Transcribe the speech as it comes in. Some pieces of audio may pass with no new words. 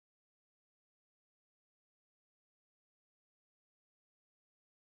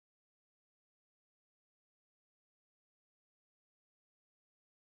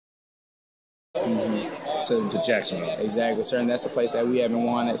to Jacksonville. Exactly, sir. And that's a place that we haven't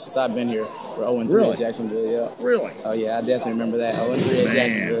won at since I've been here. We're 0-3 Really? at Jacksonville, yeah. Really? Oh, yeah, I definitely remember that. 0-3 at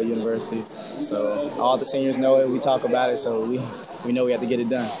Jacksonville University. So all the seniors know it. We talk about it, so we know we have to get it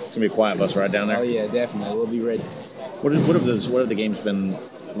done. It's going to be a quiet bus ride down there? Oh, yeah, definitely. We'll be ready. What have the games been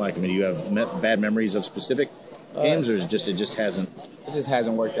like? I mean, do you have bad memories of specific games, or it just hasn't? It just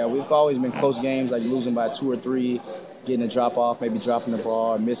hasn't worked out. We've always been close games, like losing by 2 or 3, getting a drop off, maybe dropping the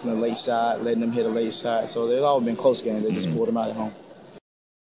ball, or missing a late shot, letting them hit a late shot. So there's always been close games. They just pulled them out at home.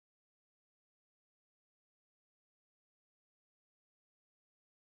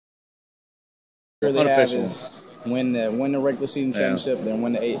 What they have is win the regular season championship, then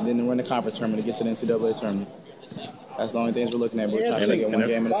win the conference tournament to get to the NCAA tournament. That's the only things we're looking at. We're trying to take it one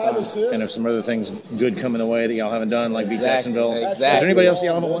game at a time. And if some other things good coming the way that y'all haven't done, like beat Jacksonville, Exactly. is there anybody else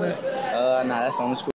y'all haven't won it? Nah, that's the only school.